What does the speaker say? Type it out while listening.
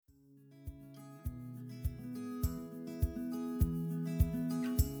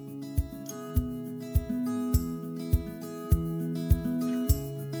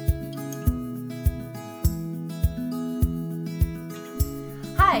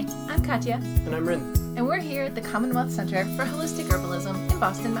Hi, I'm Katya. And I'm Rin. And we're here at the Commonwealth Center for Holistic Herbalism in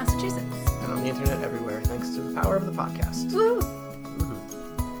Boston, Massachusetts. And on the internet everywhere, thanks to the power of the podcast. Woo!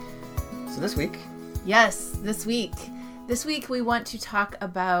 Mm-hmm. So this week... Yes, this week we want to talk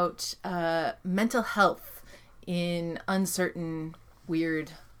about mental health in uncertain,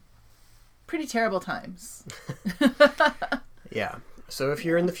 weird, pretty terrible times. Yeah. So if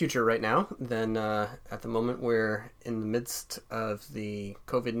you're in the future right now, then at the moment we're in the midst of the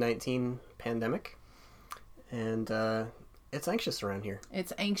COVID-19 pandemic, and it's anxious around here.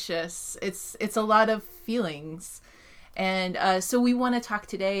 It's anxious. It's a lot of feelings. And so we want to talk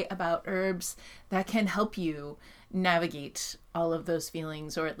today about herbs that can help you navigate all of those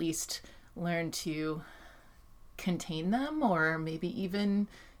feelings, or at least learn to contain them, or maybe even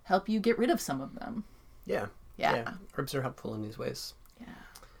help you get rid of some of them. Yeah. Herbs are helpful in these ways. Yeah.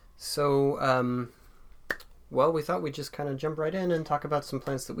 So, well, we thought we'd just kind of jump right in and talk about some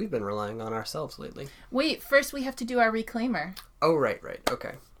plants that we've been relying on ourselves lately. Wait, first we have to do our reclaimer. Oh, right.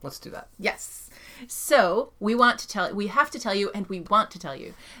 Okay. Let's do that. Yes. So we have to tell you, and we want to tell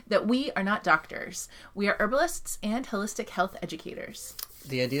you that we are not doctors. We are herbalists and holistic health educators.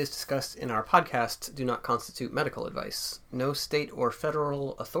 The ideas discussed in our podcast do not constitute medical advice. No state or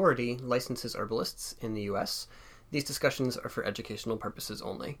federal authority licenses herbalists in the U.S. These discussions are for educational purposes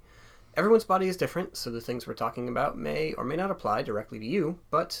only. Everyone's body is different, so the things we're talking about may or may not apply directly to you,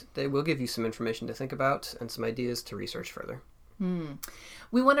 but they will give you some information to think about and some ideas to research further.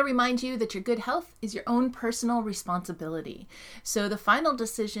 We want to remind you that your good health is your own personal responsibility. So the final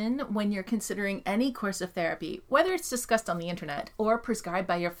decision when you're considering any course of therapy, whether it's discussed on the internet or prescribed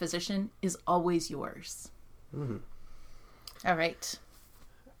by your physician, is always yours. Mm-hmm. All right.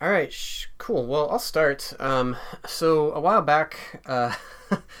 Cool. Well, I'll start. So a while back, I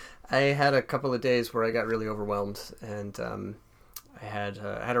had a couple of days where I got really overwhelmed, and I had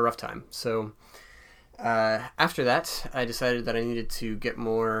a rough time. So after that, I decided that I needed to get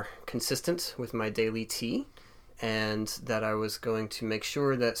more consistent with my daily tea, and that I was going to make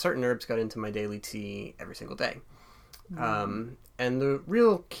sure that certain herbs got into my daily tea every single day. And the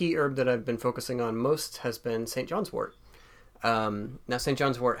real key herb that I've been focusing on most has been St. John's wort. Now, St.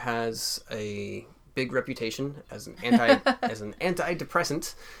 John's wort has a big reputation as an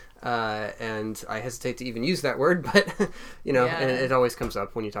antidepressant, and I hesitate to even use that word, but it always comes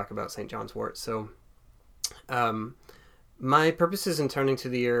up when you talk about St. John's wort. So my purposes in turning to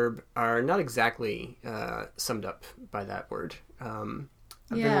the herb are not exactly summed up by that word. I've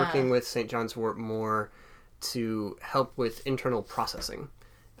been working with St. John's wort more to help with internal processing,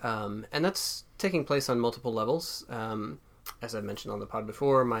 and that's taking place on multiple levels. As I mentioned on the pod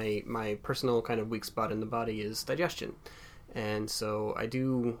before, my personal kind of weak spot in the body is digestion. And so I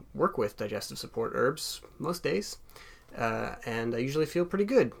do work with digestive support herbs most days, and I usually feel pretty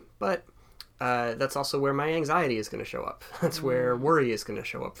good. But that's also where my anxiety is going to show up. That's where worry is going to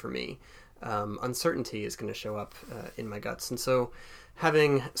show up for me. Uncertainty is going to show up in my guts. And so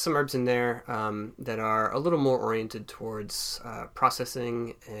having some herbs in there that are a little more oriented towards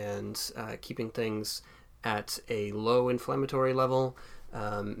processing and keeping things at a low inflammatory level,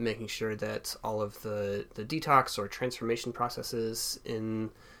 making sure that all of the detox or transformation processes in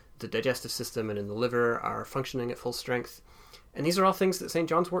the digestive system and in the liver are functioning at full strength. And these are all things that St.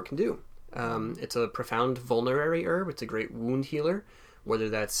 John's wort can do. It's a profound vulnerary herb. It's a great wound healer, whether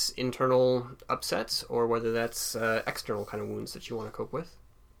that's internal upsets or whether that's external kind of wounds that you want to cope with.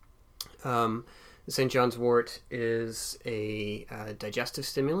 St. John's wort is a digestive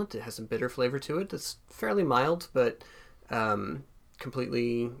stimulant. It has a bitter flavor to it that's fairly mild, but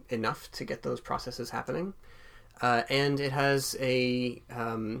completely enough to get those processes happening. And it has a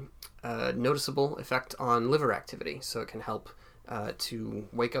noticeable effect on liver activity, so it can help to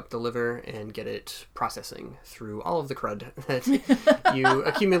wake up the liver and get it processing through all of the crud that you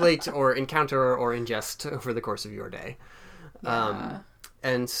accumulate or encounter or ingest over the course of your day.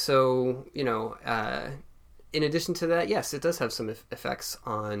 And so, in addition to that, yes, it does have some effects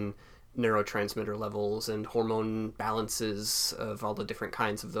on neurotransmitter levels and hormone balances of all the different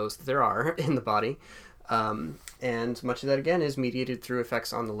kinds of those that there are in the body. And much of that, again, is mediated through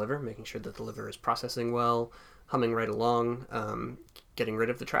effects on the liver, making sure that the liver is processing well, humming right along, getting rid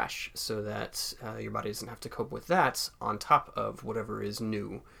of the trash so that your body doesn't have to cope with that on top of whatever is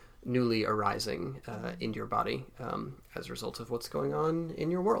newly arising in your body as a result of what's going on in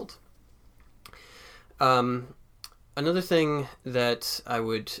your world. Another thing that I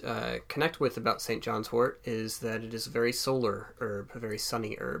would connect with about St. John's wort is that it is a very solar herb, a very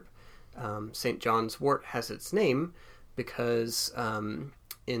sunny herb. St. John's wort has its name because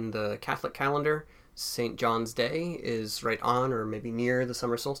in the Catholic calendar, St. John's Day is right on or maybe near the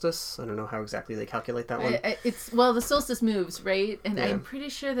summer solstice. I don't know how exactly they calculate that one. The solstice moves, right? And I'm pretty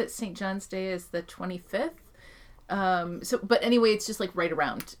sure that St. John's Day is the 25th. But anyway, it's just like right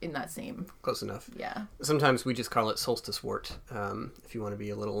around in that same. Close enough. Yeah. Sometimes we just call it solstice wort, if you want to be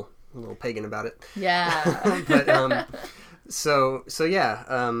a little pagan about it. Yeah. But, so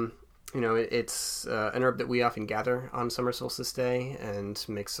yeah, it's an herb that we often gather on summer solstice day and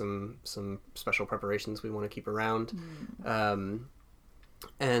make some special preparations we want to keep around.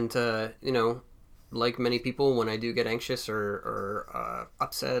 Like many people, when I do get anxious or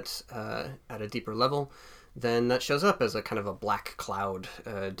upset at a deeper level, then that shows up as a kind of a black cloud,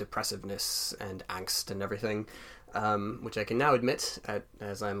 depressiveness and angst and everything, which I can now admit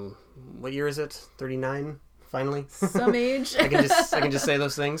as I'm, what year is it? 39? Finally, some age. I can just say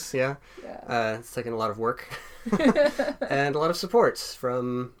those things. Yeah. It's taken a lot of work and a lot of support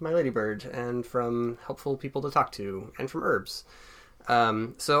from my ladybird and from helpful people to talk to and from herbs.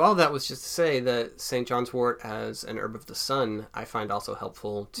 So all of that was just to say that St. John's wort as an herb of the sun, I find also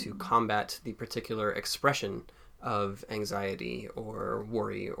helpful to combat the particular expression of anxiety or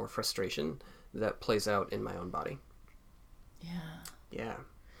worry or frustration that plays out in my own body. Yeah.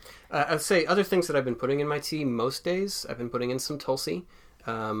 I'd say other things that I've been putting in my tea most days, I've been putting in some Tulsi,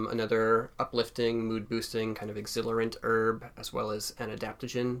 another uplifting, mood-boosting, kind of exhilarant herb, as well as an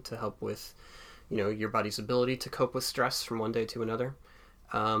adaptogen to help with, your body's ability to cope with stress from one day to another.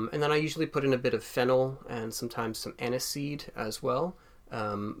 And then I usually put in a bit of fennel and sometimes some aniseed as well,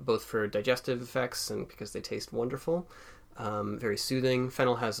 both for digestive effects and because they taste wonderful. Very soothing.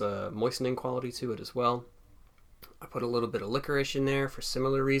 Fennel has a moistening quality to it as well. I put a little bit of licorice in there for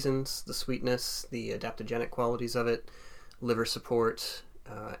similar reasons, the sweetness, the adaptogenic qualities of it, liver support,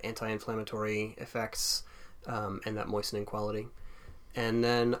 anti-inflammatory effects, and that moistening quality. And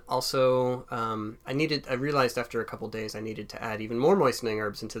then also, I realized after a couple days I needed to add even more moistening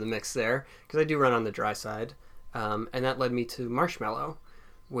herbs into the mix there, because I do run on the dry side. And that led me to marshmallow,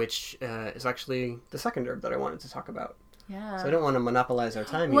 which is actually the second herb that I wanted to talk about. Yeah. So I don't want to monopolize our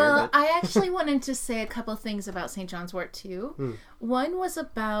time here. Well, I actually wanted to say a couple things about St. John's wort too. One was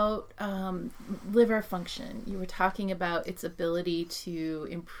about liver function. You were talking about its ability to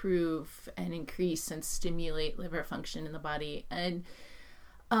improve and increase and stimulate liver function in the body. And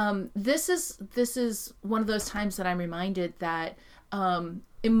this is one of those times that I'm reminded that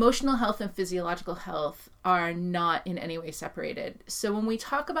emotional health and physiological health are not in any way separated. So when we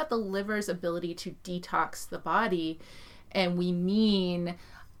talk about the liver's ability to detox the body, and we mean,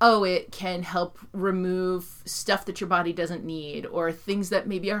 it can help remove stuff that your body doesn't need, or things that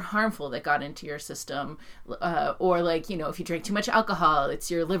maybe are harmful that got into your system, or if you drink too much alcohol, it's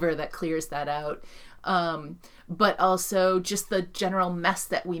your liver that clears that out. But also just the general mess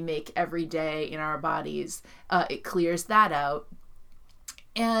that we make every day in our bodies, it clears that out.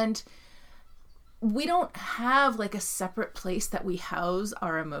 And we don't have a separate place that we house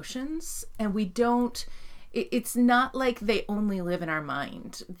our emotions, and we don't. It's not like they only live in our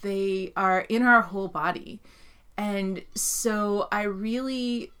mind. They are in our whole body. And so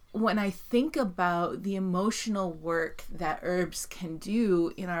when I think about the emotional work that herbs can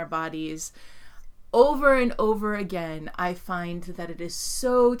do in our bodies, over and over again, I find that it is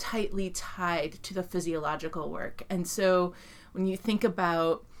so tightly tied to the physiological work. And so when you think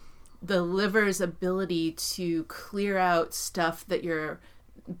about the liver's ability to clear out stuff that your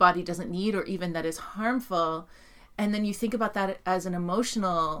body doesn't need or even that is harmful, and then you think about that as an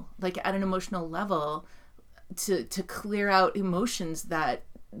emotional, at an emotional level, to clear out emotions that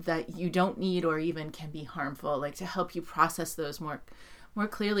you don't need or even can be harmful, to help you process those more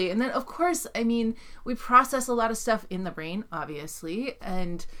clearly. And then of course, we process a lot of stuff in the brain, obviously,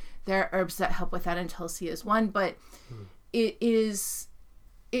 and there are herbs that help with that, and Tulsi is one, but the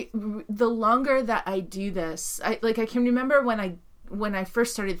longer that I do this, I can remember when I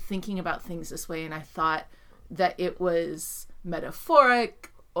first started thinking about things this way, and I thought that it was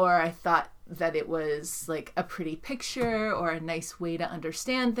metaphoric, or I thought that it was a pretty picture or a nice way to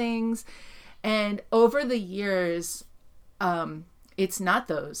understand things. And over the years, it's not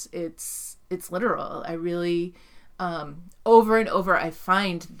those. It's literal. I really, over and over, I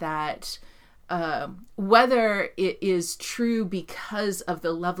find that whether it is true because of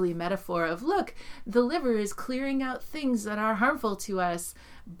the lovely metaphor of, look, the liver is clearing out things that are harmful to us,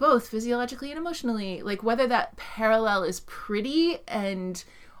 both physiologically and emotionally, whether that parallel is pretty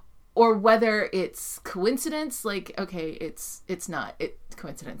or whether it's coincidence, it's not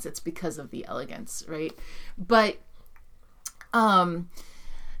coincidence. It's because of the elegance, right? But over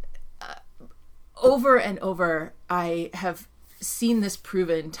and over, I have seen this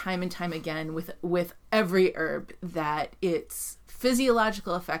proven time and time again with every herb, that its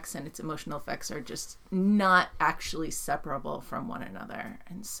physiological effects and its emotional effects are just not actually separable from one another.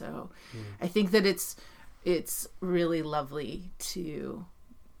 And so I think that it's really lovely to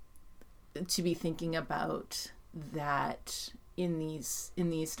be thinking about that in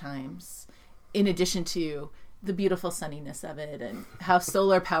these times, in addition to the beautiful sunniness of it and how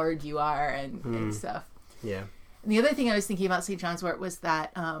solar powered you are and stuff. Yeah. And the other thing I was thinking about St. John's wort was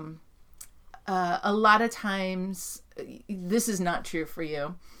that a lot of times, this is not true for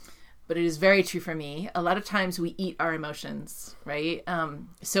you, but it is very true for me. A lot of times we eat our emotions, right?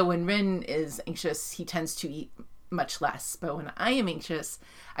 So when Rin is anxious, he tends to eat much less. But when I am anxious,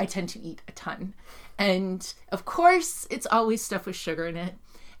 I tend to eat a ton. And of course, it's always stuff with sugar in it.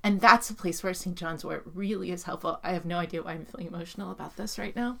 And that's a place where St. John's wort really is helpful. I have no idea why I'm feeling emotional about this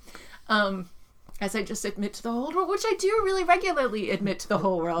right now. As I just admit to the whole world, which I do really regularly admit to the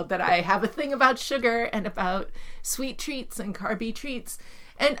whole world, that I have a thing about sugar and about sweet treats and carby treats.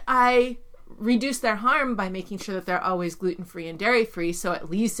 And I reduce their harm by making sure that they're always gluten-free and dairy-free. So at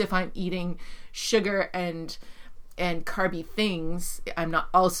least if I'm eating sugar and carby things, I'm not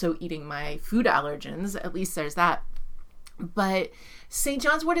also eating my food allergens. At least there's that. But St.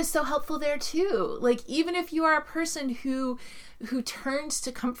 John's wort is so helpful there too. Like, even if you are a person who turns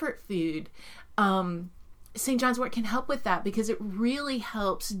to comfort food, St. John's wort can help with that, because it really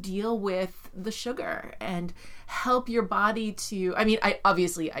helps deal with the sugar and help your body to, I mean,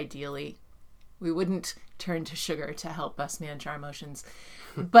 ideally, we wouldn't turn to sugar to help us manage our emotions.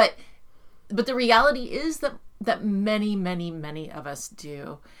 But the reality is that many, many, many of us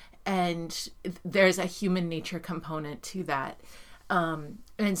do. And there's a human nature component to that.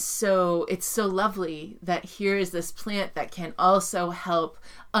 And so it's so lovely that here is this plant that can also help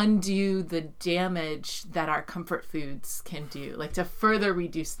undo the damage that our comfort foods can do, like to further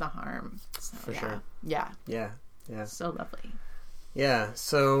reduce the harm. So, For sure. Yeah. So lovely. Yeah.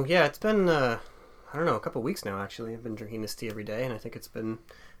 So yeah, it's been, I don't know, a couple weeks now, actually. I've been drinking this tea every day, and I think it's been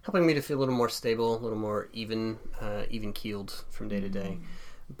helping me to feel a little more stable, a little more even keeled from day to day.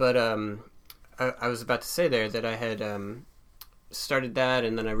 But I was about to say there that I had started that,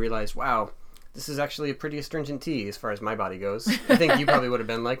 and then I realized, wow, this is actually a pretty astringent tea as far as my body goes. I think you probably would have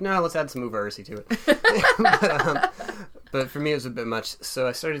been like, no, let's add some uva ursi to it. But for me, it was a bit much. So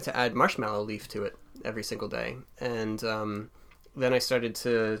I started to add marshmallow leaf to it every single day. And then I started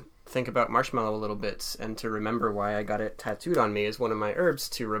to think about marshmallow a little bit and to remember why I got it tattooed on me as one of my herbs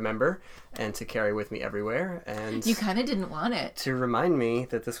to remember and to carry with me everywhere. And you kind of didn't want it. To remind me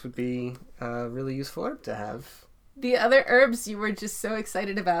that this would be a really useful herb to have. The other herbs you were just so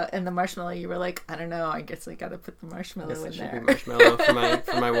excited about, and the marshmallow, you were like, I don't know, I guess I gotta put the marshmallow in there. Should be marshmallow for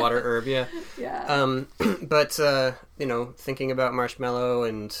my water herb, yeah. Yeah. But thinking about marshmallow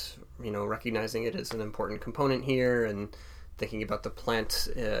and recognizing it as an important component here, and thinking about the plant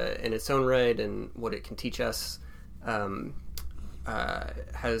in its own right and what it can teach us,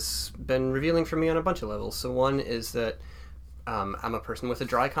 has been revealing for me on a bunch of levels. So one is that I'm a person with a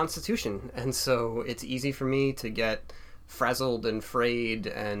dry constitution, and so it's easy for me to get frazzled and frayed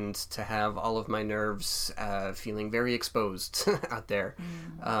and to have all of my nerves feeling very exposed out there.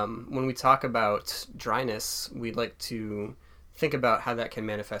 When we talk about dryness, we like to think about how that can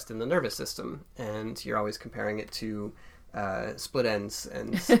manifest in the nervous system, and you're always comparing it to split ends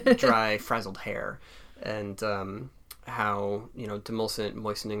and dry, frazzled hair, and how demulcent,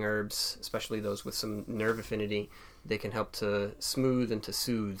 moistening herbs, especially those with some nerve affinity, they can help to smooth and to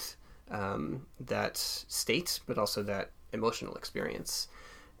soothe that state, but also that emotional experience.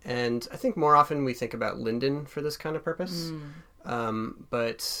 And I think more often we think about linden for this kind of purpose,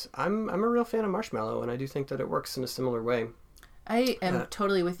 but I'm a real fan of marshmallow, and I do think that it works in a similar way. I am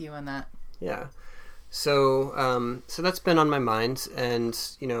totally with you on that. Yeah. So that's been on my mind, and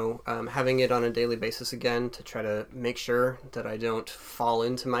having it on a daily basis again to try to make sure that I don't fall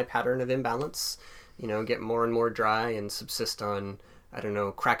into my pattern of imbalance, get more and more dry and subsist on,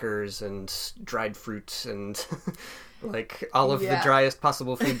 crackers and dried fruit and like all of the driest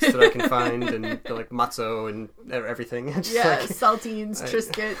possible foods that I can find, and like matzo and everything. Saltines,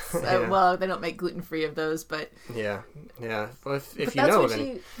 Triscuits. Yeah. Well, they don't make gluten-free of those, but yeah. Well, if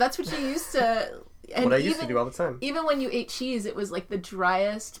that's what you used to. And what I used to do all the time. Even when you ate cheese, it was like the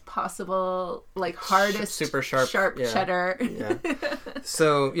driest possible, like hardest, super sharp cheddar. Yeah.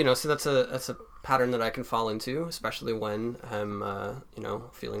 So so that's a pattern that I can fall into, especially when I'm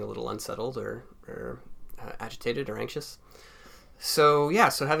feeling a little unsettled or agitated or anxious. So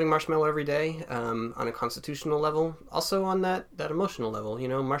having marshmallow every day on a constitutional level, also on that emotional level.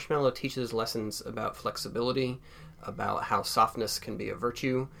 Marshmallow teaches lessons about flexibility, about how softness can be a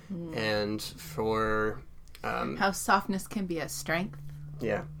virtue, and for how softness can be a strength.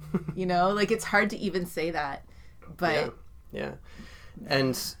 Yeah. You know, like it's hard to even say that, but yeah.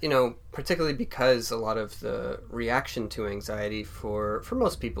 And, you know, particularly because a lot of the reaction to anxiety for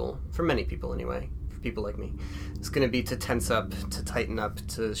most people, for many people anyway, for people like me, is going to be to tense up, to tighten up,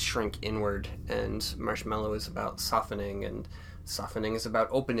 to shrink inward. And Marshmallow is about softening, and softening is about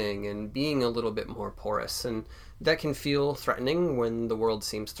opening and being a little bit more porous. And that can feel threatening when the world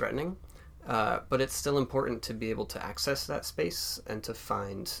seems threatening. But it's still important to be able to access that space and to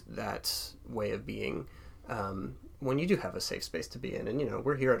find that way of being when you do have a safe space to be in. And, you know,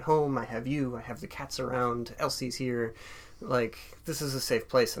 we're here at home. I have you. I have the cats around. Elsie's here. Like, this is a safe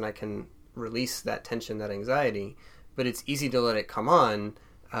place, and I can release that tension, that anxiety. But it's easy to let it come on,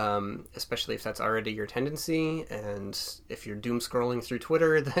 especially if that's already your tendency. And if you're doom scrolling through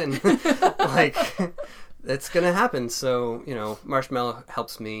Twitter, then, like, it's going to happen. So, you know, Marshmallow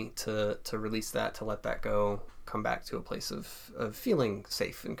helps me to release that, to let that go, come back to a place of feeling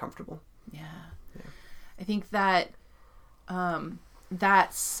safe and comfortable. Yeah. I think that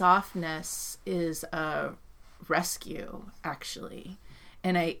that softness is a rescue, actually.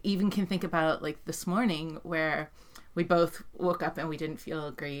 And I even can think about, like, this morning where we both woke up and we didn't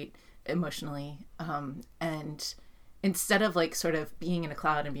feel great emotionally. And instead of, like, sort of being in a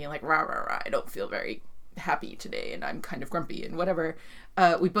cloud and being like, rah, rah, rah, I don't feel very happy today and I'm kind of grumpy and whatever,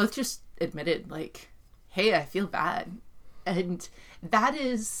 we both just admitted, like, hey, I feel bad. And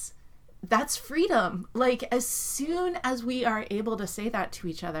that's freedom. Like, as soon as we are able to say that to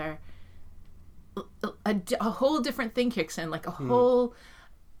each other, a whole different thing kicks in, like a whole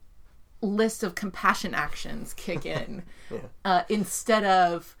list of compassion actions kick in. Instead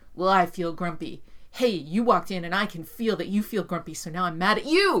of, well, I feel grumpy. Hey, you walked in and I can feel that you feel grumpy, so now I'm mad at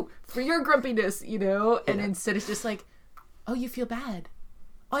you for your grumpiness, you know? And instead it's just like, oh, you feel bad.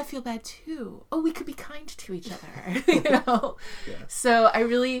 Oh, I feel bad too. Oh, we could be kind to each other, you know? Yeah. So I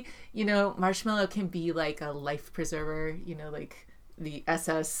really, you know, Marshmallow can be like a life preserver, you know, like the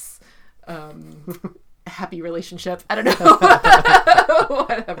SS happy relationship. I don't know.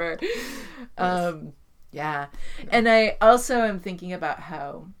 Whatever. Yeah. And I also am thinking about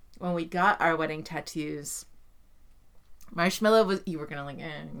how when we got our wedding tattoos, Marshmallow was, you were gonna like,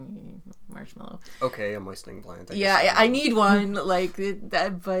 Marshmallow. Okay, a moistening plant. I need one, like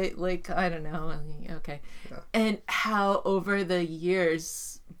that, but like, I don't know. Okay. Yeah. And how over the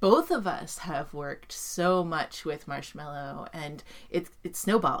years, both of us have worked so much with Marshmallow, and it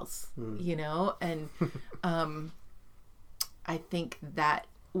snowballs, you know? And I think that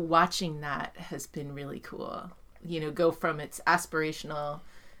watching that has been really cool, you know, go from its aspirational,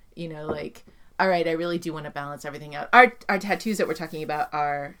 you know, like, all right, I really do want to balance everything out. Our tattoos that we're talking about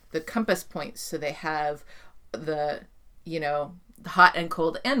are the compass points. So they have the, you know, hot and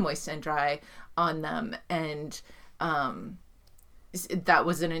cold and moist and dry on them. And that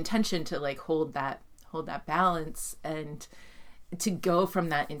was an intention to like hold that balance, and to go from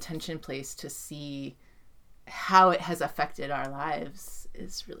that intention place to see how it has affected our lives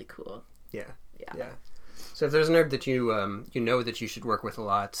is really cool. Yeah. So if there's an herb that you you know that you should work with a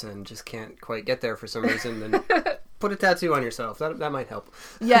lot and just can't quite get there for some reason, then put a tattoo on yourself. That might help.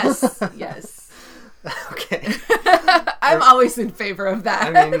 Yes. Okay. I'm always in favor of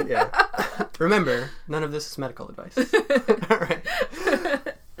that. I mean, yeah. Remember, none of this is medical advice. All right.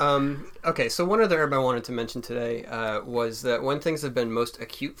 Okay, so one other herb I wanted to mention today was that when things have been most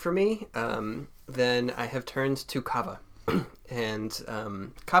acute for me, then I have turned to kava. And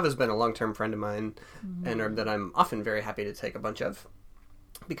kava's been a long-term friend of mine, an herb that I'm often very happy to take a bunch of,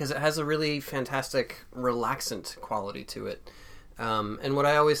 because it has a really fantastic relaxant quality to it. And what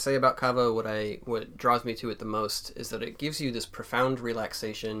I always say about kava, what draws me to it the most, is that it gives you this profound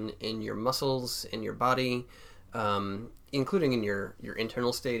relaxation in your muscles, in your body, including in your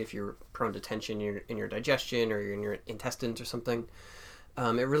internal state if you're prone to tension in your digestion or in your intestines or something.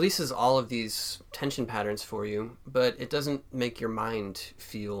 It releases all of these tension patterns for you, but it doesn't make your mind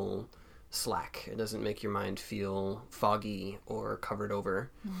feel slack. It doesn't make your mind feel foggy or covered over,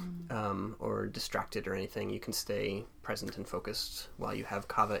 or distracted or anything. You can stay present and focused while you have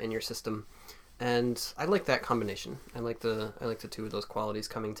kava in your system. And I like that combination. I like the two of those qualities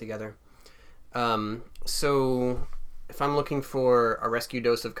coming together. So if I'm looking for a rescue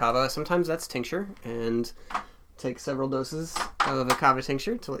dose of kava, sometimes that's tincture, and take several doses of a kava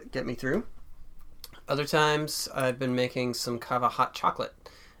tincture to get me through. Other times I've been making some kava hot chocolate,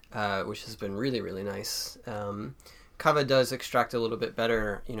 which has been really, really nice. Kava does extract a little bit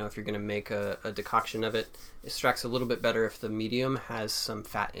better, you know, if you're going to make a decoction of it. It extracts a little bit better if the medium has some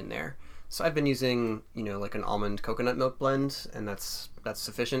fat in there. So I've been using, like an almond coconut milk blend, and that's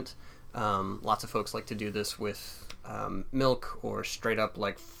sufficient. Lots of folks like to do this with milk or straight up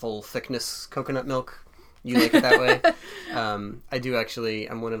like full thickness coconut milk. You like it that way? I do actually.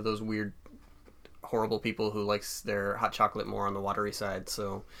 I'm one of those weird, horrible people who likes their hot chocolate more on the watery side.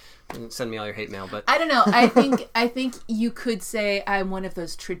 So send me all your hate mail. But I don't know. I think you could say I'm one of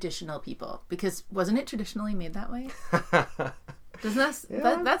those traditional people, because wasn't it traditionally made that way?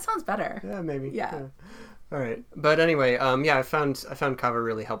 Doesn't that sounds better? Yeah, maybe. Yeah. All right. But anyway, I found kava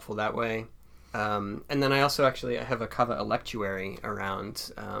really helpful that way. And then I also I have a kava electuary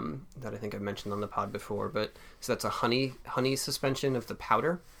around that I think I've mentioned on the pod before. But so that's a honey suspension of the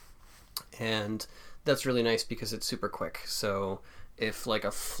powder, and that's really nice because it's super quick. So if like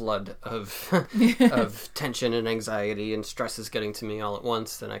a flood of of tension and anxiety and stress is getting to me all at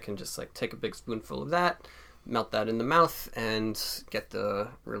once, then I can just like take a big spoonful of that, melt that in the mouth, and get the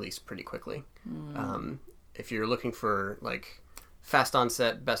release pretty quickly. If you're looking for like fast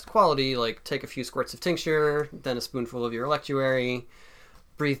onset, best quality, like take a few squirts of tincture, then a spoonful of your electuary,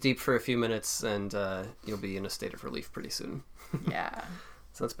 breathe deep for a few minutes, and you'll be in a state of relief pretty soon. Yeah.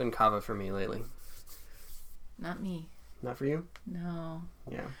 So that's been kava for me lately. Not me. Not for you? No.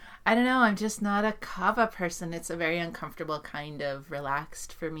 Yeah. I don't know. I'm just not a kava person. It's a very uncomfortable kind of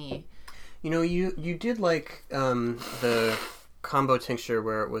relaxed for me. You did like the combo tincture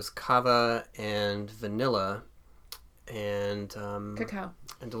where it was kava and vanilla and cacao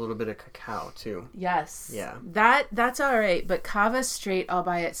and a little bit of cacao too. Yes. Yeah. That's all right, but kava straight all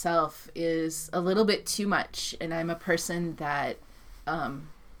by itself is a little bit too much, and I'm a person that I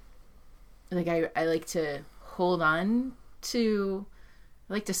like to hold on to.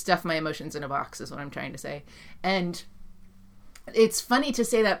 I like to stuff my emotions in a box is what I'm trying to say. And it's funny to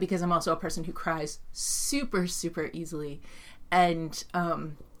say that because I'm also a person who cries super, super easily. And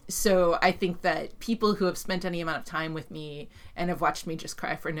so I think that people who have spent any amount of time with me and have watched me just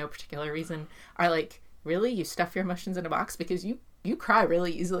cry for no particular reason are like, really? You stuff your emotions in a box? Because you cry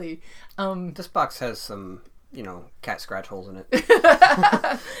really easily. This box has some, cat scratch holes in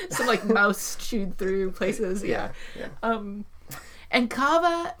it. Some like mouse chewed through places. Yeah. And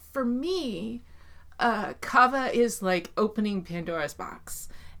kava, for me, kava is like opening Pandora's box.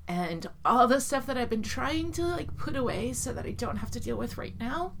 And all the stuff that I've been trying to like put away so that I don't have to deal with right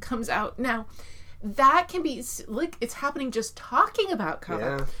now comes out. Now, that can be like, it's happening just talking about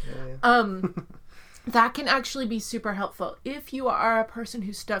kava. Yeah. That can actually be super helpful. If you are a person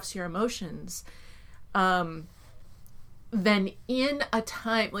who stuffs your emotions, then in a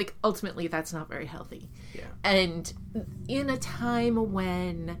time, like ultimately that's not very healthy. Yeah. And in a time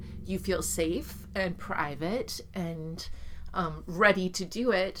when you feel safe and private and ready to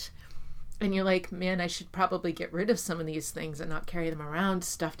do it, and you're like, man, I should probably get rid of some of these things and not carry them around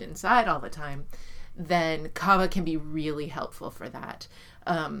stuffed inside all the time, then kava can be really helpful for that.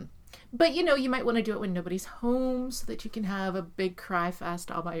 But you might want to do it when nobody's home so that you can have a big cry fest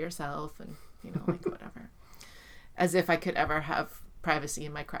all by yourself and like whatever. As if I could ever have privacy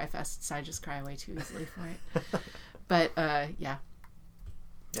in my cry fests. I just cry way too easily for it. But yeah.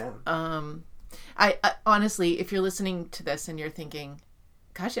 I honestly, if you're listening to this and you're thinking,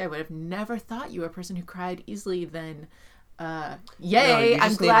 gosh, I would have never thought you were a person who cried easly, then yay.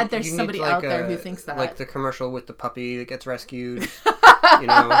 I'm glad there's somebody out there who thinks that. Like the commercial with the puppy that gets rescued.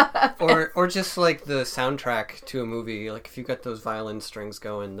 Or just like the soundtrack to a movie. Like if you've got those violin strings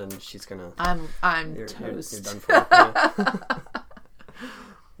going, then she's gonna. I'm toast. You're done for. Yeah.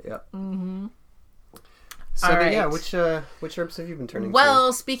 Yep. Mm-hmm. So right. Yeah, which herbs have you been turning to?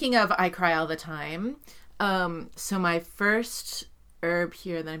 Well, speaking of, I cry all the time. So my first herb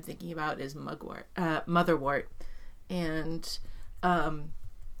here that I'm thinking about is motherwort, and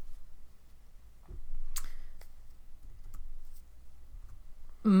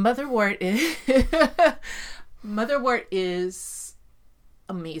motherwort is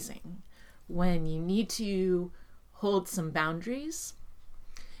amazing when you need to hold some boundaries,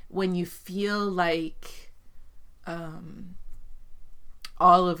 when you feel like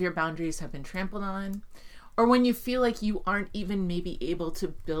all of your boundaries have been trampled on, or when you feel like you aren't even maybe able to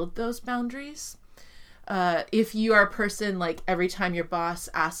build those boundaries. If you are a person like every time your boss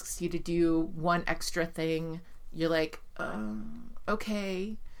asks you to do one extra thing, you're like,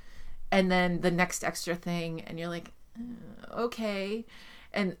 okay. And then the next extra thing, and you're like, okay.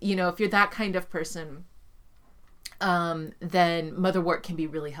 And, if you're that kind of person, then motherwort can be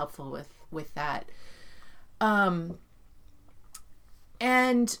really helpful with that.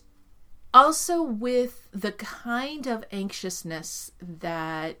 And also with the kind of anxiousness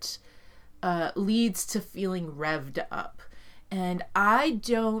that leads to feeling revved up. and I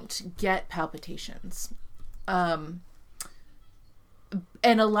don't get palpitations. And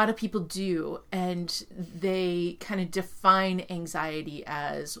a lot of people do, and they kind of define anxiety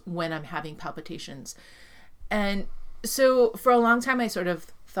as when I'm having palpitations. And so for a long time, I sort of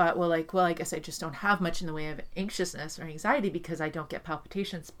thought, well, I guess I just don't have much in the way of anxiousness or anxiety because I don't get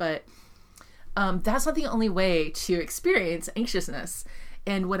palpitations. But that's not the only way to experience anxiousness.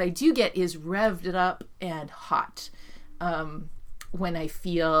 And what I do get is revved up and hot when I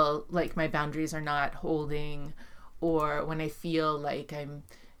feel like my boundaries are not holding, or when I feel like I'm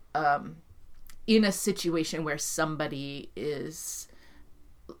in a situation where somebody is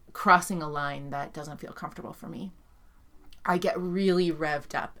crossing a line that doesn't feel comfortable for me. I get really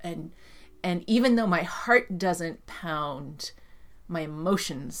revved up, and even though my heart doesn't pound, my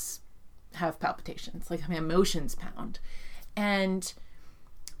emotions have palpitations, like my emotions pound. And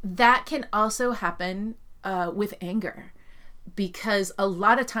that can also happen with anger, because a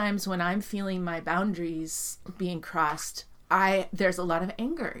lot of times when I'm feeling my boundaries being crossed, there's a lot of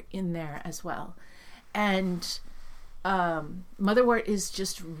anger in there as well. And Motherwort is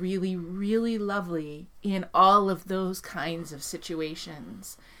just really, really lovely in all of those kinds of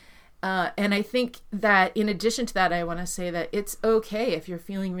situations. And I think that in addition to that, I want to say that it's okay if you're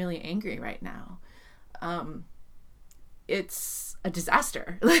feeling really angry right now. It's a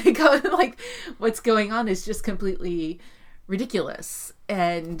disaster. Like what's going on is just completely ridiculous,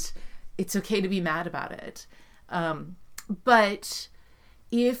 and it's okay to be mad about it. But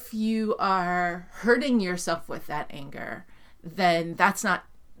if you are hurting yourself with that anger, then that's not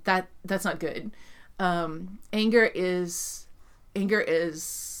good. Anger is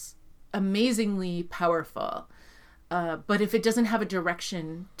amazingly powerful. But if it doesn't have a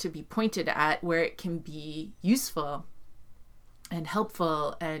direction to be pointed at where it can be useful and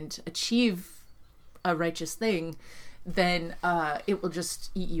helpful and achieve a righteous thing, then it will just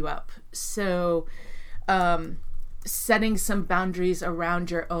eat you up. So setting some boundaries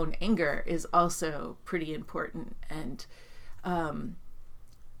around your own anger is also pretty important, and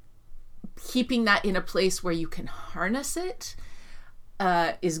keeping that in a place where you can harness it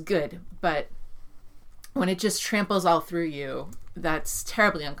is good. But when it just tramples all through you, that's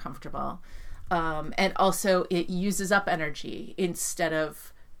terribly uncomfortable. And also it uses up energy instead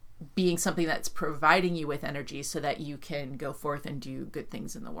of being something that's providing you with energy so that you can go forth and do good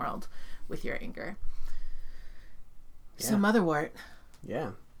things in the world with your anger. Yeah. So Motherwort.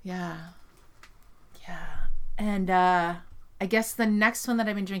 Yeah. And I guess the next one that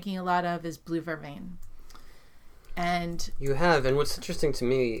I've been drinking a lot of is Blue Vervain. And you have, and what's interesting to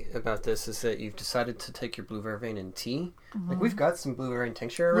me about this is that you've decided to take your Blue Vervain in tea. Mm-hmm. Like, we've got some Blue Vervain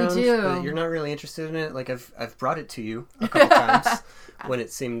tincture around, we do. But you're not really interested in it. Like, I've brought it to you a couple times when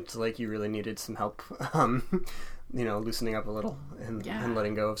it seemed like you really needed some help, loosening up a little and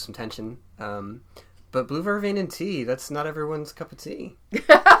letting go of some tension. But Blue Vervain in tea, that's not everyone's cup of tea.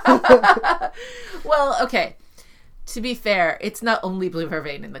 Well, okay. To be fair, it's not only Blue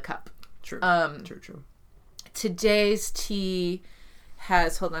Vervain in the cup. True. True. Today's tea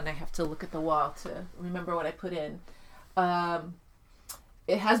has, hold on, I have to look at the wall to remember what I put in.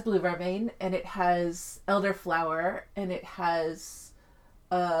 It has Blue Vervain, and it has elderflower, and it has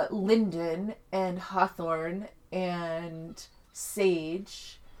linden and hawthorn and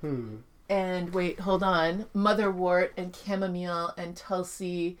sage. And wait, hold on. Motherwort and chamomile and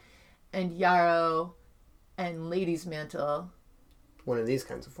tulsi and yarrow and lady's mantle. One of these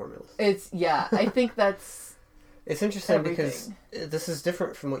kinds of formulas. I think that's... It's interesting everything. Because this is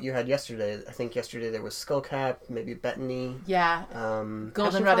different from what you had yesterday. I think yesterday there was skullcap, maybe betony. Yeah.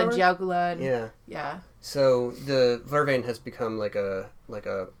 Goldenrod and jiaogulan. Yeah. So the vervain has become like a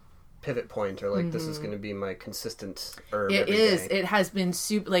pivot point, or like this is going to be my consistent herb. It is. Day. It has been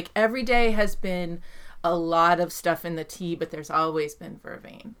like every day has been a lot of stuff in the tea, but there's always been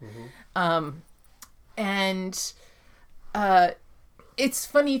vervain. It's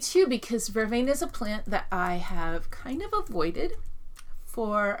funny too, because vervain is a plant that I have kind of avoided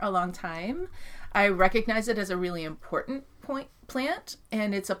for a long time. I recognize it as a really important plant,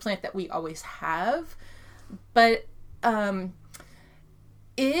 and it's a plant that we always have, but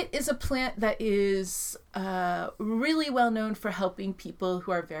it is a plant that is really well known for helping people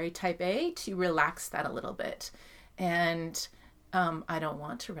who are very type A to relax that a little bit. And I don't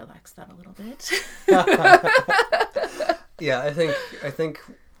want to relax that a little bit. Yeah, I think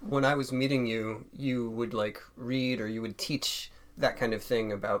when I was meeting you, you would like read or you would teach that kind of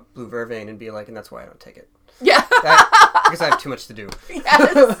thing about Blue Vervain and be like, and that's why I don't take it. Yeah. Because I have too much to do.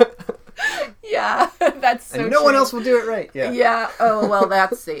 Yes. Yeah, that's so and no true. one else will do it right. Yeah. Yeah. Oh, well,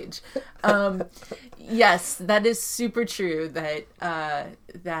 that's sage. Yes, that is super true. That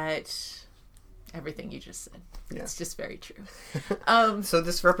everything you just said. Yeah. It's just very true. So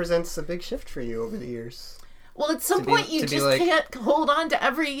this represents a big shift for you over the years. Well, at some point you just can't hold on to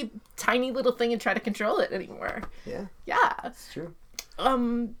every tiny little thing and try to control it anymore. Yeah. Yeah. That's true.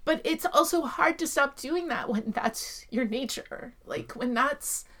 But it's also hard to stop doing that when that's your nature. Like when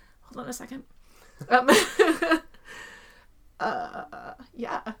that's, hold on a second.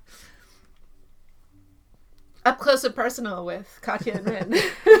 Yeah. Up close and personal with Katya and Rin.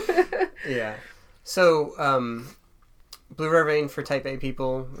 Yeah. So, blue vervain for type A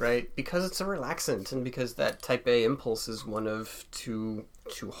people, right? Because it's a relaxant and because that type A impulse is one of to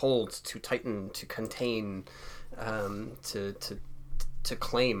hold, to tighten, to contain, to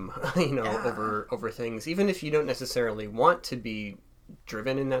claim, over things. Even if you don't necessarily want to be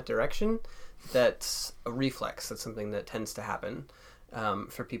driven in that direction, that's a reflex. That's something that tends to happen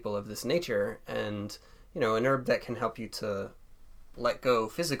for people of this nature. And, an herb that can help you to let go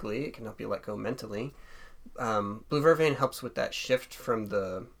physically, it can help you let go mentally. Blue vervain helps with that shift from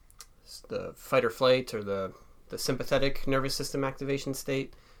the fight or flight or the sympathetic nervous system activation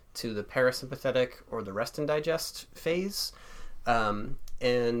state to the parasympathetic or the rest and digest phase.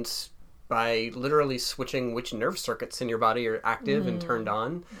 And by literally switching which nerve circuits in your body are active and turned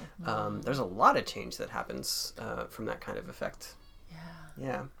on, there's a lot of change that happens from that kind of effect.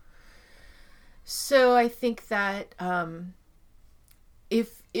 Yeah. So I think that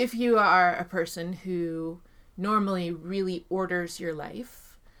if you are a person who normally really orders your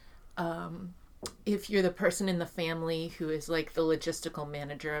life, if you're the person in the family who is like the logistical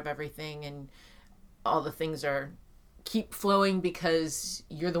manager of everything and all the things keep flowing because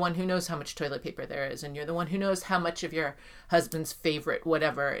you're the one who knows how much toilet paper there is and you're the one who knows how much of your husband's favorite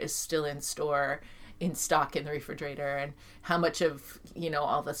whatever is still in stock in the refrigerator and how much of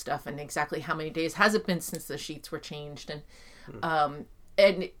all the stuff and exactly how many days has it been since the sheets were changed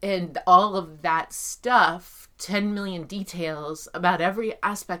and all of that stuff, 10 million details about every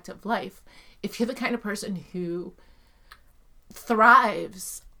aspect of life. If you're the kind of person who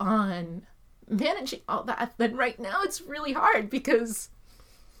thrives on managing all that, then right now it's really hard because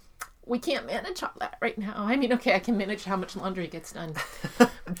we can't manage all that right now. I mean, okay, I can manage how much laundry gets done,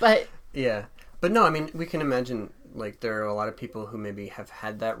 but yeah. But no, I mean, we can imagine like there are a lot of people who maybe have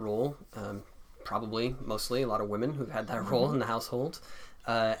had that role, probably mostly a lot of women who've had that role in the household,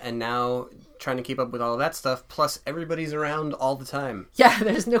 and now trying to keep up with all of that stuff, plus everybody's around all the time. Yeah,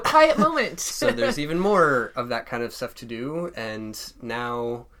 there's no quiet moment. So there's even more of that kind of stuff to do, and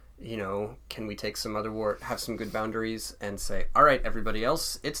now, can we take some have some good boundaries and say, all right, everybody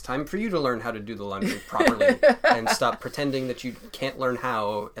else, it's time for you to learn how to do the laundry properly and stop pretending that you can't learn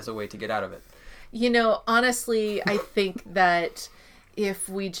how as a way to get out of it. Honestly, I think that if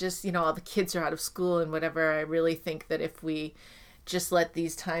we just, all the kids are out of school and whatever, I really think that if we just let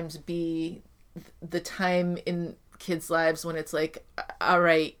these times be the time in kids' lives when it's like, all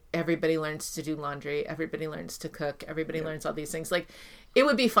right, everybody learns to do laundry, everybody learns to cook, everybody learns all these things. Like, it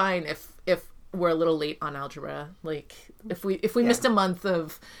would be fine if we're a little late on algebra. Like, if we missed a month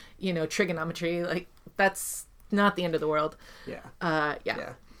of, trigonometry, like, that's not the end of the world. Yeah.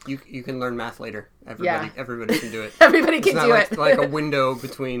 You can learn math later. Everybody can do it. Everybody can do it. It's not like a window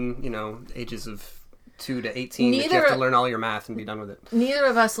between, ages of 2 to 18 that you have to learn all your math and be done with it. Neither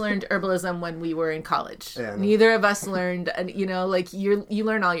of us learned herbalism when we were in college. Yeah, no. Neither of us learned, you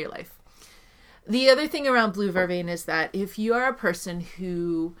learn all your life. The other thing around blue vervain is that if you are a person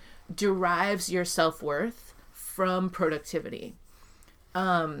who derives your self-worth from productivity,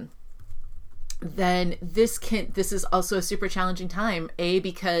 then this is also a super challenging time.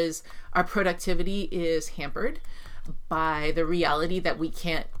 Because our productivity is hampered by the reality that we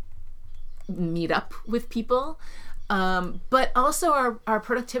can't meet up with people. But also our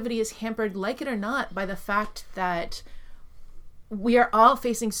productivity is hampered, like it or not, by the fact that we are all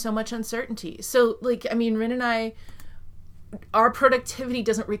facing so much uncertainty. So Rin and I, our productivity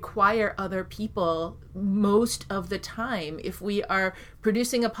doesn't require other people most of the time. If we are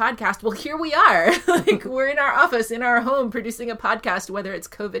producing a podcast, well, here we are. We're in our office, in our home, producing a podcast, whether it's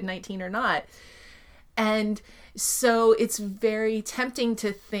COVID-19 or not. And so it's very tempting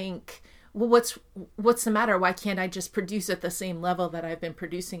to think, well, what's the matter? Why can't I just produce at the same level that I've been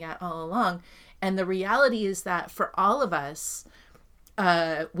producing at all along? And the reality is that for all of us,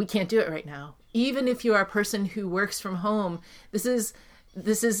 we can't do it right now. Even if you are a person who works from home, this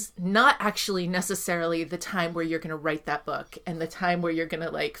is not actually necessarily the time where you're going to write that book and the time where you're going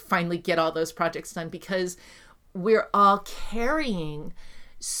to finally get all those projects done, because we're all carrying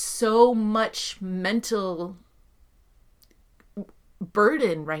so much mental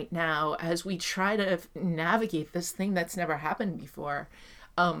burden right now as we try to navigate this thing that's never happened before,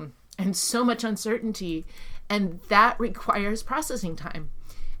 and so much uncertainty, and that requires processing time.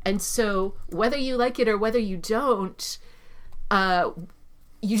 And so whether you like it or whether you don't,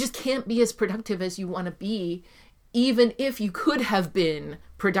 you just can't be as productive as you want to be, even if you could have been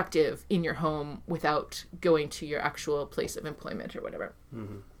productive in your home without going to your actual place of employment or whatever.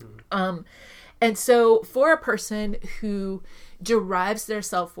 And so for a person who derives their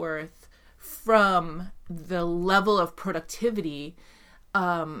self-worth from the level of productivity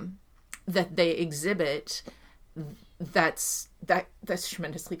that they exhibit, that's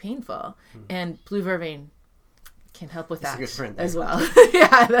tremendously painful. And blue vervain can help with that as well.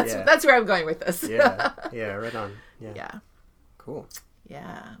 Yeah, that's where I'm going with this. Yeah, right on. Yeah. Cool.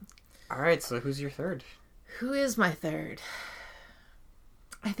 Yeah. All right, so who's your third? Who is my third?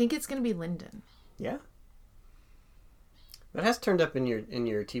 I think it's going to be Linden. Yeah. That has turned up in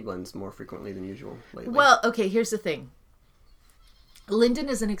your tea blends more frequently than usual lately. Well, okay, here's the thing. Linden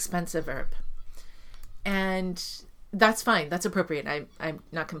is an expensive herb. And that's fine. That's appropriate. I'm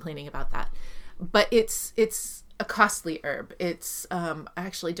not complaining about that. But it's a costly herb. It's I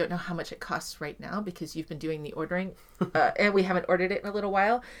actually don't know how much it costs right now because you've been doing the ordering and we haven't ordered it in a little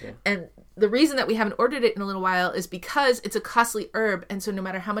while. Yeah. And the reason that we haven't ordered it in a little while is because it's a costly herb, and so no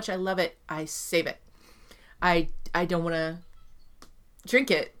matter how much I love it, I save it. I don't want to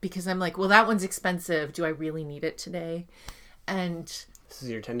drink it because I'm like, well, that one's expensive. Do I really need it today? And this is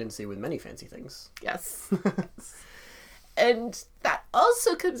your tendency with many fancy things. Yes. And that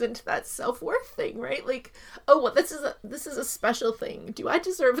also comes into that self-worth thing, right? Like, oh, well, this is a special thing. Do I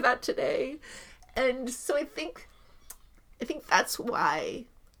deserve that today? And so I think that's why,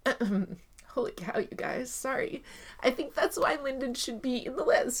 holy cow, you guys, sorry. I think that's why Linden should be in the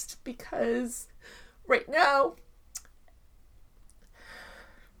list, because right now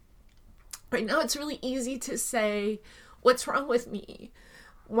it's really easy to say, what's wrong with me?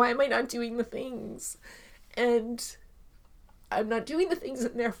 Why am I not doing the things? And I'm not doing the things,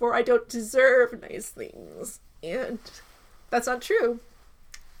 and therefore I don't deserve nice things. And that's not true.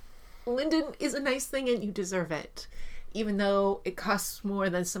 Linden is a nice thing and you deserve it, even though it costs more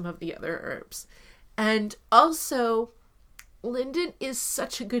than some of the other herbs. And also, Linden is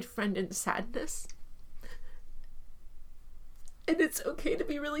such a good friend in sadness. And it's okay to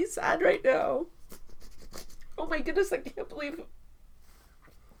be really sad right now. Oh my goodness, I can't believe...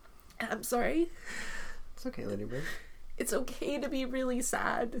 I'm sorry. It's okay, Ladybird. It's okay to be really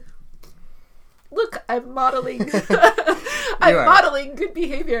sad. Look, I'm modeling. Modeling good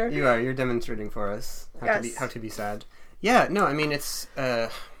behavior. You are. You're demonstrating for us how to be sad. Yeah. No. I mean, it's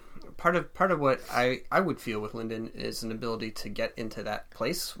part of what I would feel with Linden is an ability to get into that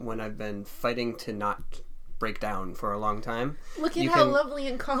place when I've been fighting to not break down for a long time. Look at how lovely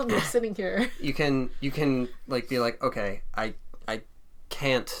and calm you're sitting here. You can like be like, okay, I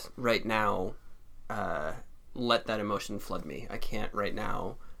can't right now. Let that emotion flood me. I can't right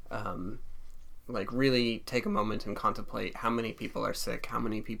now like really take a moment and contemplate how many people are sick, how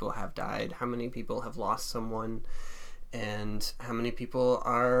many people have died, how many people have lost someone, and how many people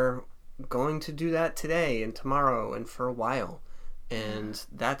are going to do that today and tomorrow and for a while. And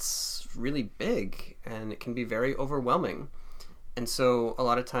that's really big, and it can be very overwhelming. And so a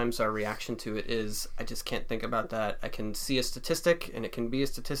lot of times our reaction to it is, I just can't think about that. I can see a statistic, and it can be a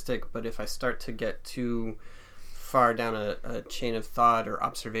statistic, but if I start to get too far down a chain of thought or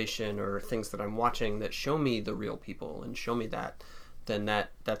observation or things that I'm watching that show me the real people and show me that, then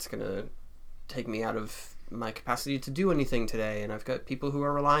that's going to take me out of my capacity to do anything today. And I've got people who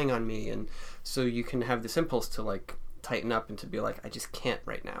are relying on me. And so you can have this impulse to like tighten up and to be like, I just can't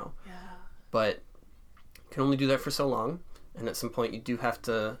right now. Yeah. But you can only do that for so long. And at some point you do have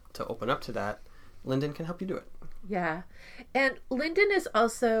to open up to that. Linden can help you do it. Yeah. And Linden is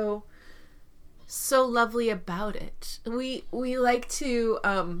also so lovely about it. We like to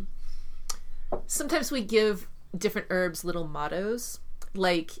sometimes we give different herbs little mottos.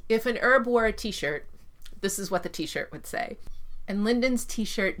 Like if an herb wore a t-shirt, this is what the t-shirt would say. And Linden's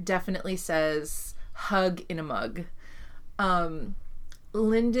t-shirt definitely says hug in a mug.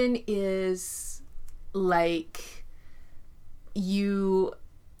 Linden is like you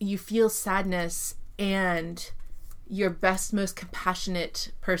feel sadness, and your best, most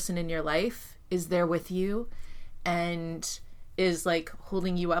compassionate person in your life is there with you and is like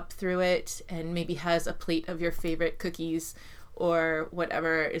holding you up through it, and maybe has a plate of your favorite cookies or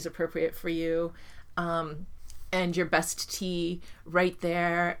whatever is appropriate for you, and your best tea right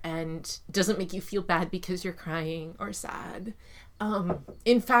there, and doesn't make you feel bad because you're crying or sad.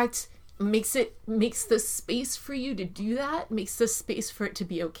 in fact, makes the space for you to do that, makes the space for it to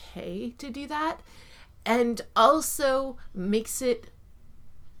be okay to do that, and also makes it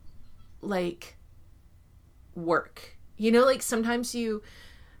like work. You know, like sometimes you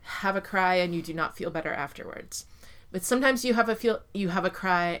have a cry and you do not feel better afterwards, but sometimes you have a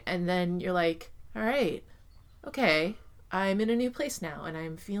cry and then you're like, all right, okay, I'm in a new place now and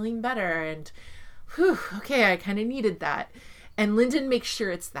I'm feeling better, and whew, okay, I kind of needed that. And Linden makes sure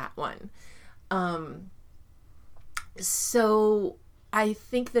it's that one. So I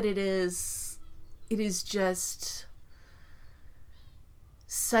think that it is just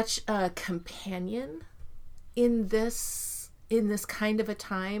such a companion in this kind of a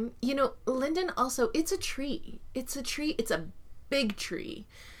time. You know, Linden also, it's a tree. It's a big tree.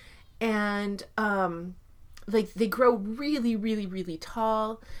 And like they grow really, really, really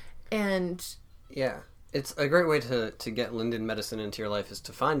tall. And yeah, it's a great way to get linden medicine into your life is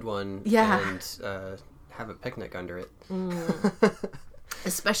to find one and have a picnic under it.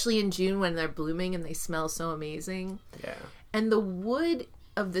 Especially in June when they're blooming and they smell so amazing. Yeah. And the wood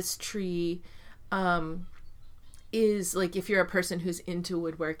of this tree is, like, if you're a person who's into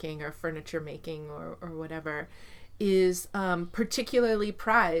woodworking or furniture making or whatever, is particularly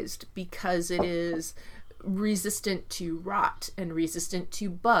prized because it is resistant to rot and resistant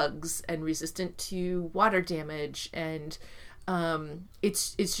to bugs and resistant to water damage, and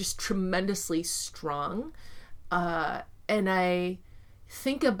it's just tremendously strong. And I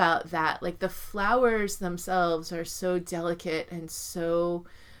think about that, like the flowers themselves are so delicate and so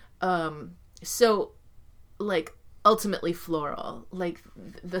like ultimately floral. Like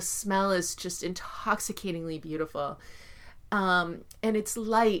the smell is just intoxicatingly beautiful. And it's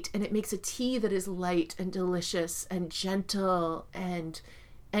light, and it makes a tea that is light and delicious and gentle, and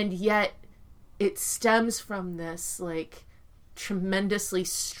yet it stems from this like tremendously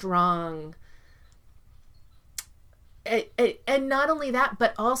strong. And not only that,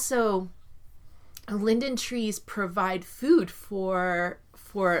 but also linden trees provide food for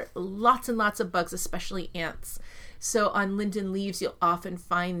lots and lots of bugs, especially ants. So on linden leaves, you'll often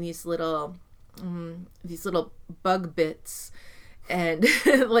find these little bug bits, and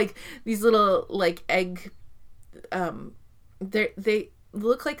like these little like egg, they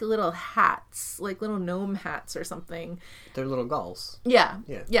look like little hats, like little gnome hats or something. They're little gulls. Yeah.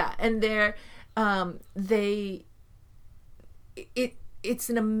 And they're it's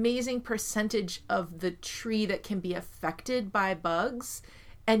an amazing percentage of the tree that can be affected by bugs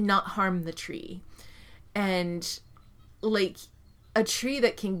and not harm the tree. And like a tree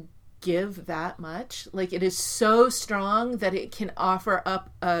that can give that much, like it is so strong that it can offer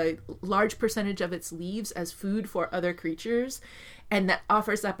up a large percentage of its leaves as food for other creatures, and that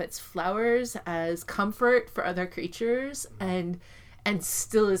offers up its flowers as comfort for other creatures, and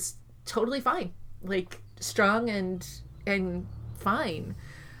still is totally fine, like strong and fine.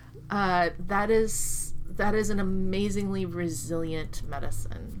 That is an amazingly resilient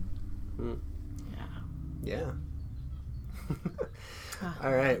medicine. Yeah.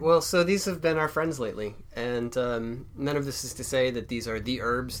 All right. Well, so these have been our friends lately, and none of this is to say that these are the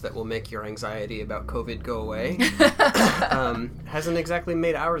herbs that will make your anxiety about COVID go away. Hasn't exactly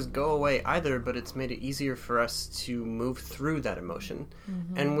made ours go away either, but it's made it easier for us to move through that emotion.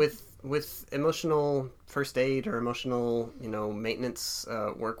 Mm-hmm. And with emotional first aid or emotional, maintenance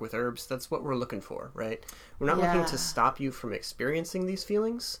work with herbs, that's what we're looking for, right? We're not looking to stop you from experiencing these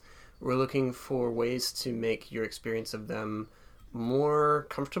feelings. We're looking for ways to make your experience of them more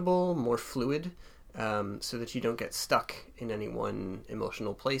comfortable, more fluid, so that you don't get stuck in any one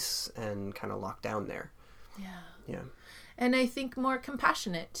emotional place and kind of locked down there. Yeah. And I think more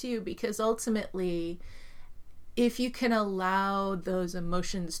compassionate too, because ultimately, if you can allow those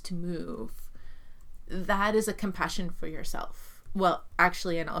emotions to move, that is a compassion for yourself. Well,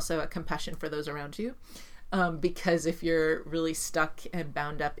 actually, and also a compassion for those around you. Because if you're really stuck and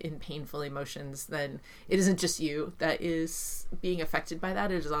bound up in painful emotions, then it isn't just you that is being affected by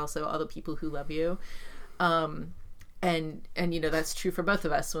that. It is also all the people who love you. And that's true for both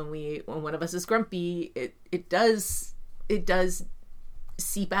of us. When one of us is grumpy, it does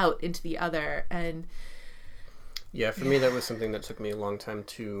seep out into the other. And yeah, for me, that was something that took me a long time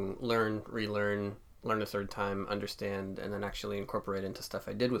to learn, relearn, learn a third time, understand, and then actually incorporate into stuff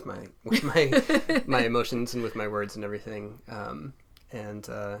I did with my my emotions and with my words and everything.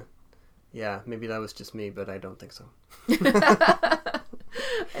 Maybe that was just me, but I don't think so. I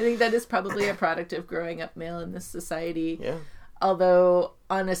think that is probably a product of growing up male in this society. Yeah. Although,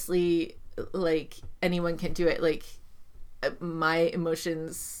 honestly, like, anyone can do it. Like, my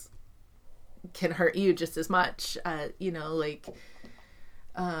emotions can hurt you just as much.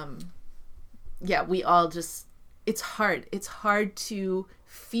 yeah, we all just, it's hard. It's hard to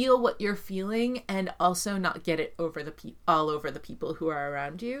feel what you're feeling and also not get it over all over the people who are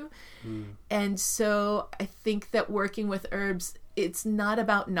around you. And so I think that working with herbs, it's not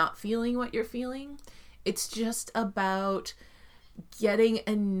about not feeling what you're feeling. It's just about getting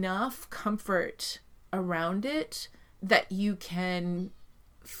enough comfort around it that you can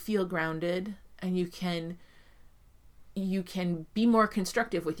feel grounded, and you can be more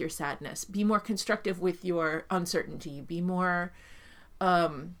constructive with your sadness, be more constructive with your uncertainty, be more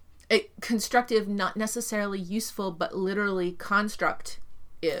constructive, not necessarily useful, but literally constructive.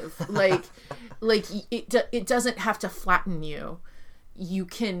 Like it doesn't have to flatten you. You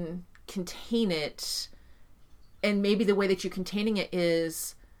can contain it, and maybe the way that you're containing it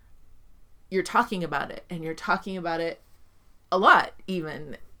is you're talking about it, and you're talking about it a lot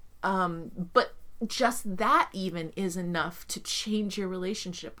even. But just that even is enough to change your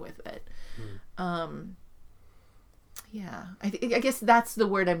relationship with it. Yeah, I guess that's the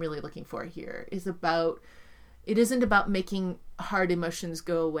word I'm really looking for here, it isn't about making hard emotions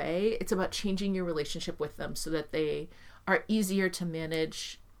go away. It's about changing your relationship with them so that they are easier to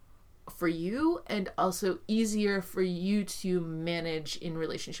manage for you, and also easier for you to manage in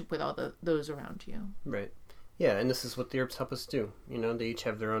relationship with all those around you. Right. Yeah, and this is what the herbs help us do. You know, they each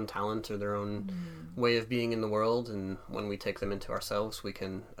have their own talent or their own way of being in the world, and when we take them into ourselves, we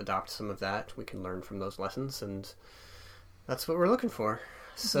can adopt some of that. We can learn from those lessons, and that's what we're looking for.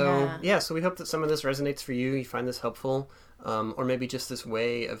 So, so we hope that some of this resonates for you. You find this helpful, or maybe just this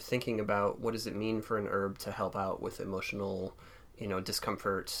way of thinking about what does it mean for an herb to help out with emotional,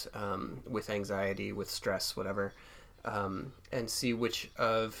 discomfort, with anxiety, with stress, whatever, and see which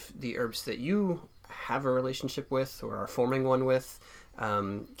of the herbs that you have a relationship with or are forming one with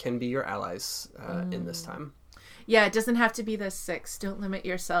can be your allies in this time. Yeah, it doesn't have to be the 6. Don't limit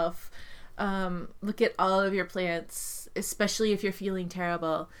yourself. Look at all of your plants, especially if you're feeling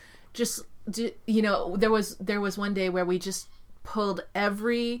terrible. Just there was one day where we just pulled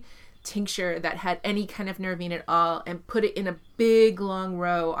every tincture that had any kind of nervine at all and put it in a big long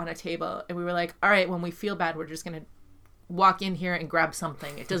row on a table, and we were like, all right, when we feel bad, we're just gonna walk in here and grab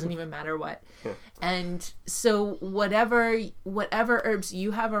something. It doesn't even matter what. Yeah. And so whatever herbs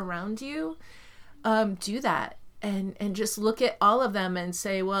you have around you, do that. And just look at all of them and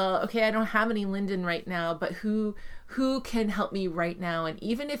say, well, okay, I don't have any linden right now, but who can help me right now? And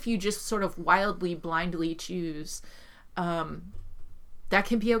even if you just sort of wildly, blindly choose, that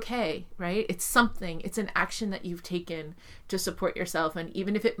can be okay, right? It's something. It's an action that you've taken to support yourself. And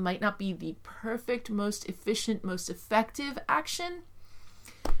even if it might not be the perfect, most efficient, most effective action,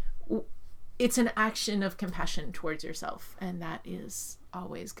 it's an action of compassion towards yourself. And that is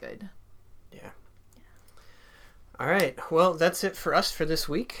always good. Yeah. All right. Well, that's it for us for this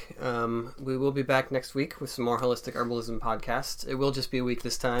week. We will be back next week with some more Holistic Herbalism podcast. It will just be a week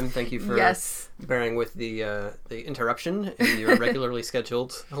this time. Thank you for bearing with the interruption in your regularly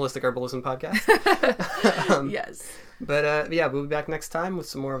scheduled Holistic Herbalism podcast. Yes. But we'll be back next time with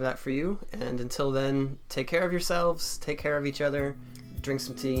some more of that for you. And until then, take care of yourselves, take care of each other, drink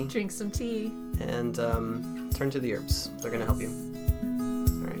some tea. And turn to the herbs. They're going to help you.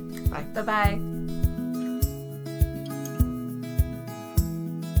 All right. Bye. Bye-bye.